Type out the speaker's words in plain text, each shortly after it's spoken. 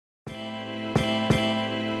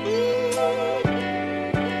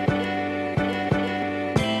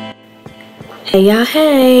Hey y'all,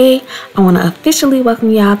 hey! I want to officially welcome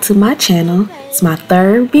y'all to my channel. It's my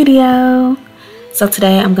third video. So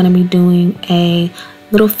today I'm going to be doing a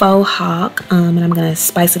little faux hawk, and I'm going to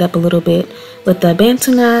spice it up a little bit with the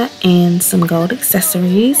bantu knot and some gold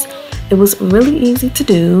accessories. It was really easy to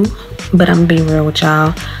do, but I'm going to be real with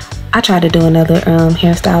y'all. I tried to do another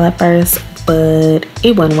hairstyle at first, but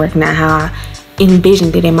it wasn't working out how I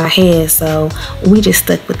envisioned it in my head, so we just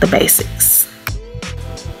stuck with the basics.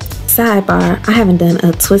 Sidebar, I haven't done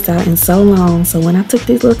a twist out in so long, so when I took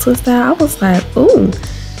these little twists out, I was like, ooh,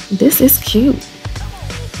 this is cute.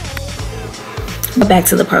 But back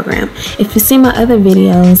to the program. If you see my other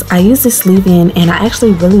videos, I use this leave-in and I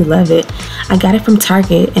actually really love it. I got it from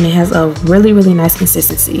Target and it has a really nice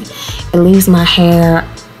consistency. It leaves my hair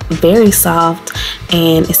very soft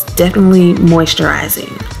and it's definitely moisturizing.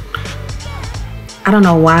 I don't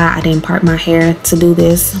know why I didn't part my hair to do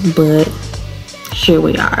this, but here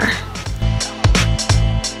we are.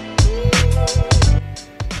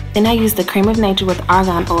 Then I used the cream of nature with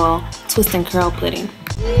argan oil, twist and curl pudding.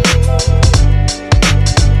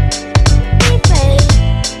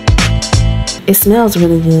 It smells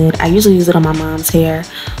really good. I usually use it on my mom's hair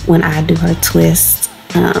when I do her twist,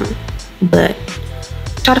 but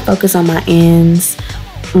try to focus on my ends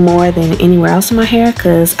more than anywhere else in my hair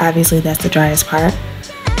because obviously that's the driest part.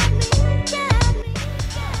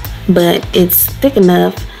 But it's thick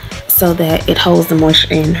enough so that it holds the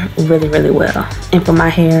moisture in really well. And for my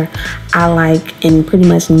hair, I like and pretty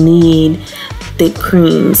much need thick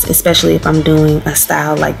creams, especially if I'm doing a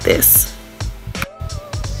style like this.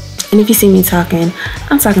 And if you see me talking,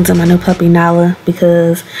 I'm talking to my new puppy Nala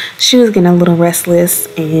because she was getting a little restless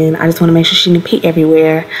and I just want to make sure she didn't pee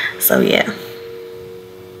everywhere. So yeah.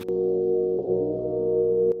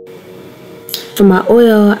 For my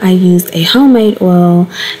oil, I used a homemade oil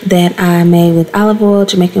that I made with olive oil,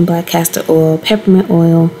 Jamaican black castor oil, peppermint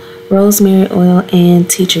oil, rosemary oil, and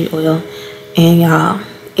tea tree oil. And y'all,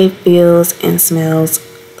 it feels and smells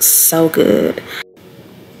so good,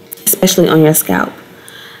 especially on your scalp.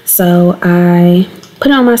 So I put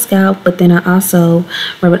it on my scalp, but then I also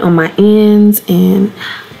rub it on my ends and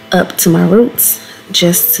up to my roots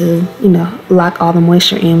just to, you know, lock all the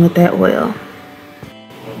moisture in with that oil.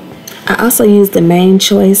 I also use the Main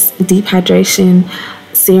Choice Deep Hydration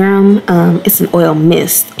Serum. It's an oil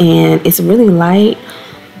mist and it's really light,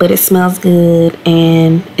 but it smells good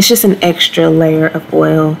and it's just an extra layer of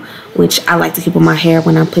oil, which I like to keep on my hair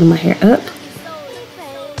when I'm putting my hair up.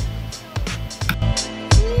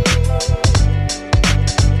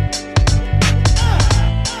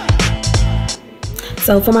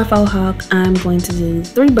 So for my faux hawk, I'm going to do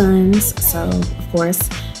 3 buns. So of course,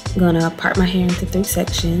 I'm gonna part my hair into 3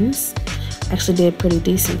 sections. I actually did pretty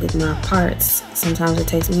decent with my parts. Sometimes it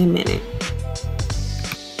takes me a minute.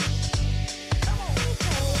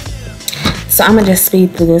 So I'm gonna just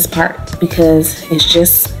speed through this part because it's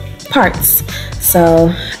just parts.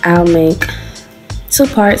 So I'll make 2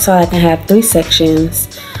 parts so I can have 3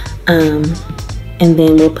 sections. And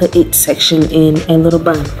then we'll put each section in a little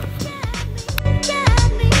bun.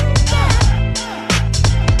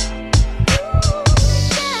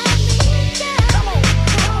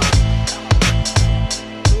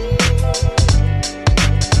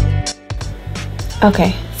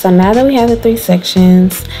 Okay, so now that we have the 3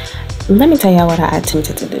 sections, let me tell y'all what I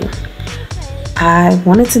attempted to do. I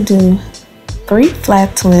wanted to do 3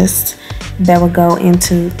 flat twists that would go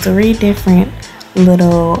into 3 different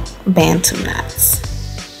little bantu knots.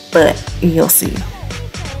 But you'll see.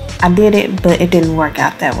 I did it, but it didn't work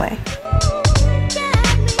out that way.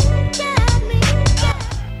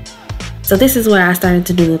 So this is where I started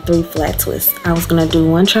to do the 3 flat twists. I was gonna do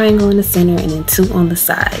 1 triangle in the center and then 2 on the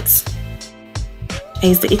sides. I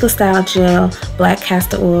used the Eco Style Gel, black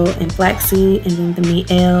castor oil, and flaxseed, and then the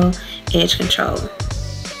Miel Edge Control.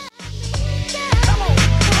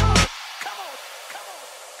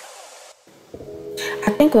 I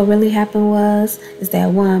think what really happened is that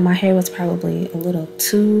 1, my hair was probably a little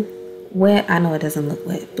too wet. I know it doesn't look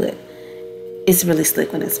wet, but it's really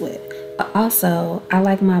slick when it's wet. But also, I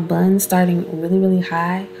like my bun starting really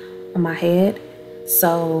high on my head,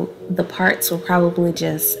 so the parts were probably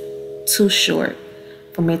just too short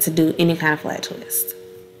for me to do any kind of flat twist.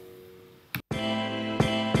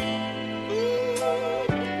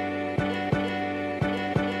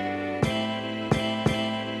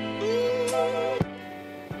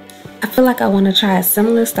 I feel like I want to try a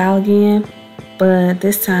similar style again, but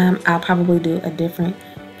this time I'll probably do a different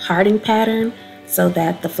parting pattern so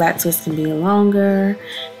that the flat twist can be longer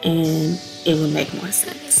and it would make more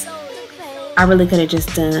sense. I really could have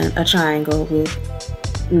just done a triangle with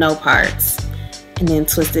no parts and then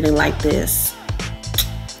twisted it like this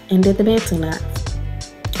and did the bantu knots.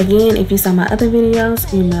 Again, if you saw my other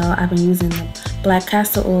videos, you know I've been using the black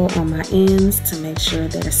castor oil on my ends to make sure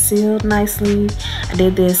they're sealed nicely. I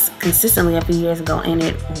did this consistently a few years ago and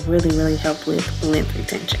it really helped with length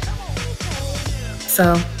retention.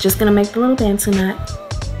 So just gonna make the little bantu knot.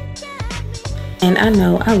 And I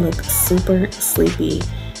know I look super sleepy.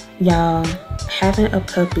 Y'all, having a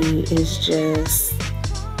puppy is just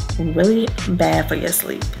really bad for your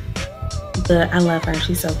sleep. But I love her,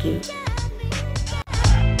 she's so cute.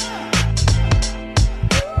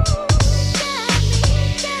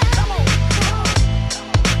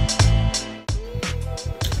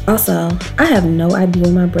 Also, I have no idea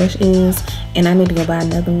where my brush is and I need to go buy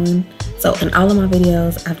another one. So in all of my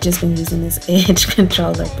videos, I've just been using this edge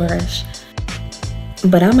controller brush.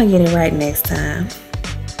 But I'm gonna get it right next time.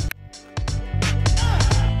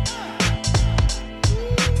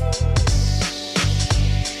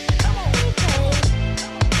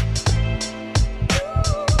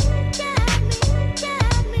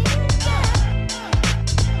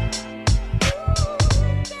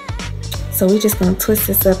 So we're just gonna twist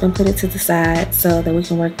this up and put it to the side so that we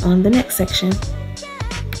can work on the next section.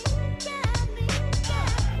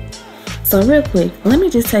 So real quick, let me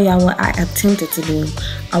just tell y'all what I attempted to do.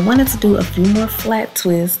 I wanted to do a few more flat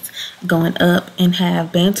twists going up and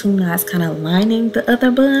have bantu knots kind of lining the other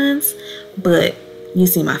buns, but you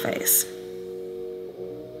see my face.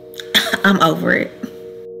 I'm over it.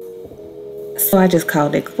 So I just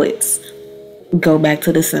called it quits. Go back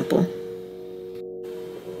to the simple.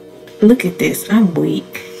 Look at this, I'm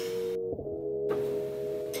weak.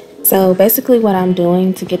 So basically what I'm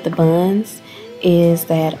doing to get the buns is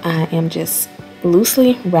that I am just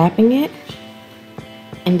loosely wrapping it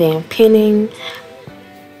and then pinning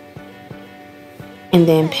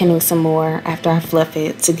some more after I fluff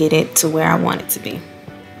it to get it to where I want it to be.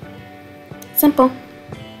 Simple.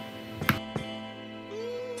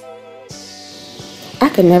 I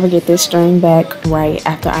could never get this string back right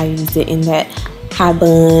after I used it in that high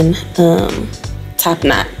bun top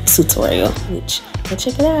knot tutorial, which go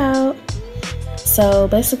check it out. So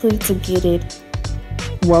basically to get it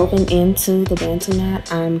woven into the bantu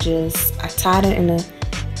knot, I tied it in a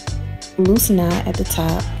loose knot at the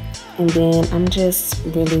top and then I'm just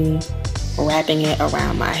really wrapping it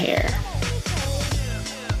around my hair.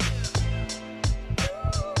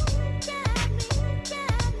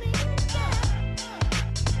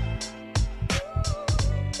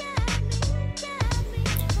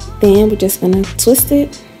 Then we're just gonna twist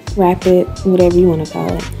it, wrap it, whatever you want to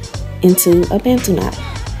call it, into a bantu knot.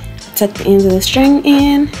 I tucked the ends of the string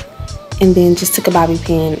in and then just took a bobby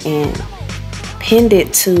pin and pinned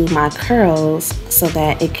it to my curls so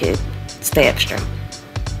that it could stay up straight.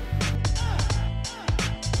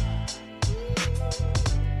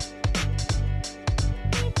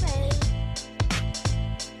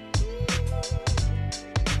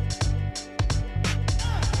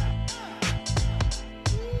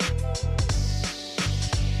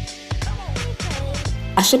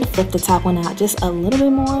 I should have flipped the top one out just a little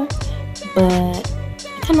bit more, but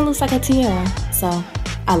it kind of looks like a tiara, so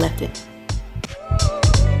I left it.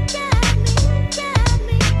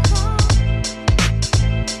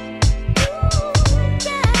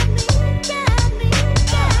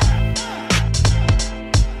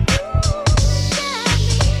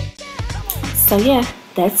 So yeah,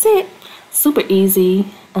 that's it. Super easy.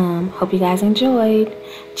 Hope you guys enjoyed.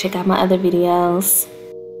 Check out my other videos.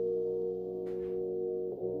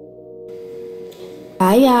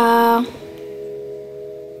 Bye y'all.